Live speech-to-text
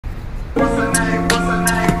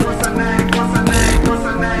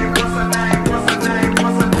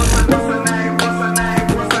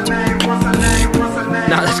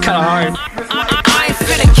Nah, that's kinda hard. I ain't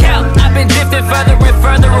finna cap, I've been drifting further and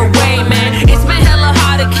further away, man. It's been hella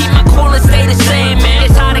hard to keep my cool and stay the same, man.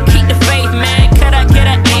 It's hard to keep the faith, man. Could I get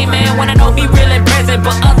an amen when I know he really present,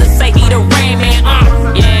 but others say he the rain, man.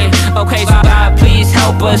 Yeah, okay, so God, please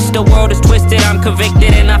help us. The world is twisted, I'm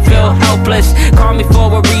convicted and I feel helpless. Call me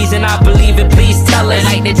for a reason, I believe it, please tell us.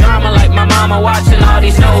 Like the drama, like my mama watching all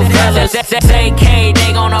these novellas. Say K,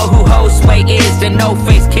 they gon' know who host Sway is. The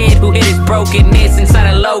no-face kid who hid his brokenness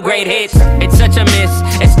inside of low-grade hits. It's such a miss,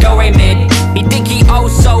 it's do-re-mid. He think he oh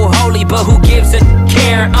so holy, but who gives a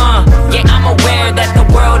care, Yeah, I'm aware that the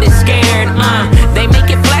world is scared, They make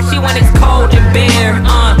it flashy when it's cold and bare,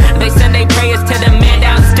 They send their prayers to the man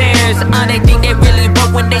downstairs, They think they really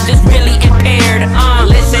broke when they just really impaired,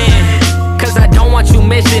 Listen, cause I don't want you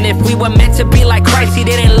missing. If we were meant to be like Christ, he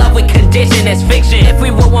didn't love with condition, that's fiction. If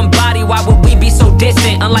we were one body, why would we be so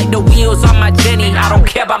distant? Unlike the wheels on my Jenny, I don't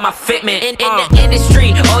care about my fitment. In the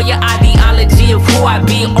industry, all your ideology of who I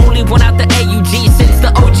be, only one out the AUG since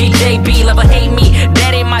the OGJB. Love or hate me,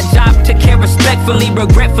 that ain't my job to care respectfully.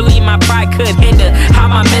 Regretfully, my pride could hinder how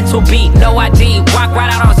my mental beat. No ID, walk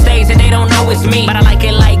right out on stage and they don't know it's me. But I like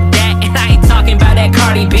it like that, and I ain't talking about that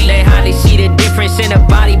Cardi B. They hardly see the difference in the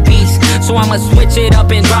body beats, so I'ma switch it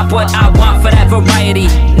up and drop what I want for that variety.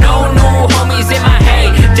 No new homies in my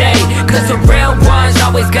heyday, cause the real ones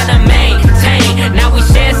always gonna maintain. Now we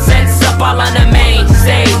share sets up all on the main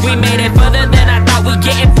stage. We made it further than I thought, we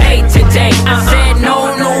getting paid today. I said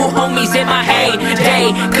no new homies in my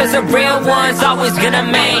heyday, cause the real ones always gonna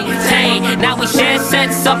maintain. Now we share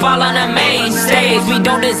sets up all on the main stage. We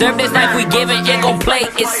don't deserve this life we giving, it gon' play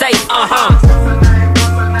it safe,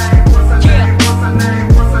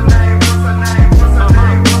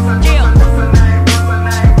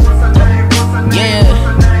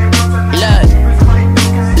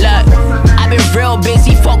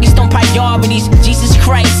 priorities. Jesus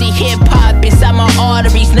Christ, see hip-hop inside my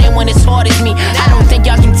arteries. Name one as hard as me, I don't think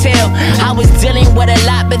y'all can tell. I was dealing with a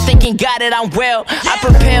lot, but thinking God that I'm well. I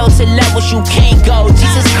propel to levels you can't go.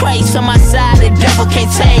 Jesus Christ on my side, the devil can't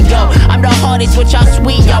tango. I'm the hardest with y'all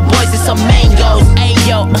sweet, y'all boys is some mangoes.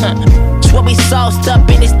 Ayo, swear we sauced up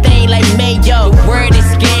in this thing like mayo. The word is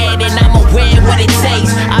scared and I'm aware what it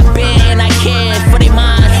takes. I've been and I care for their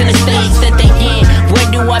minds and the states that they in. Where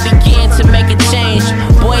do I begin to make a change?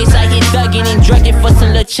 Boys out here thugging and drugging for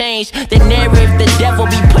some little change. The narrative the devil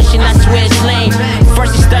be pushing, I swear it's lame.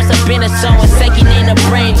 First it starts up in a song, and second in the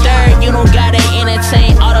brain. Third, you don't gotta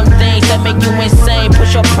entertain all them things that make you insane.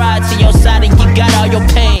 Push your pride to your side and you got all your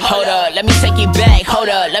pain. Hold up, let me take it back. Hold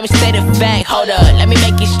up, let me state the fact. Hold up, let me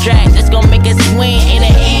make it straight. That's gonna make us win in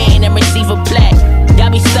the end and receive a plaque.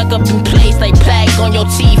 Got me stuck up in place like plaque on your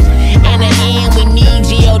teeth. In the end, we need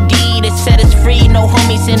G.O.D. to set us free. No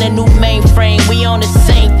homies in a new mainframe. We on the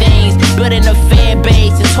same things. Building a fan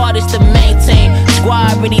base, it's hardest to maintain.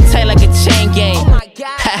 Squad really tight like a chain gang. Oh my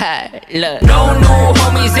God. Look. No new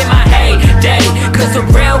homies in my heyday, cause the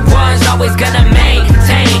real ones always gonna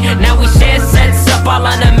maintain. Now we share sets up all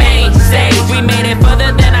on the main stage. We made it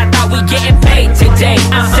further than I thought, we getting paid today.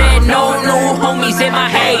 I said no new homies in my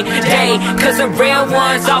heyday, cause the real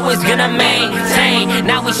ones always gonna maintain.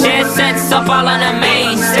 Now we share sets up all on the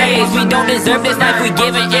main stage. We don't deserve this life we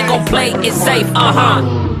giving, it gon' play it safe,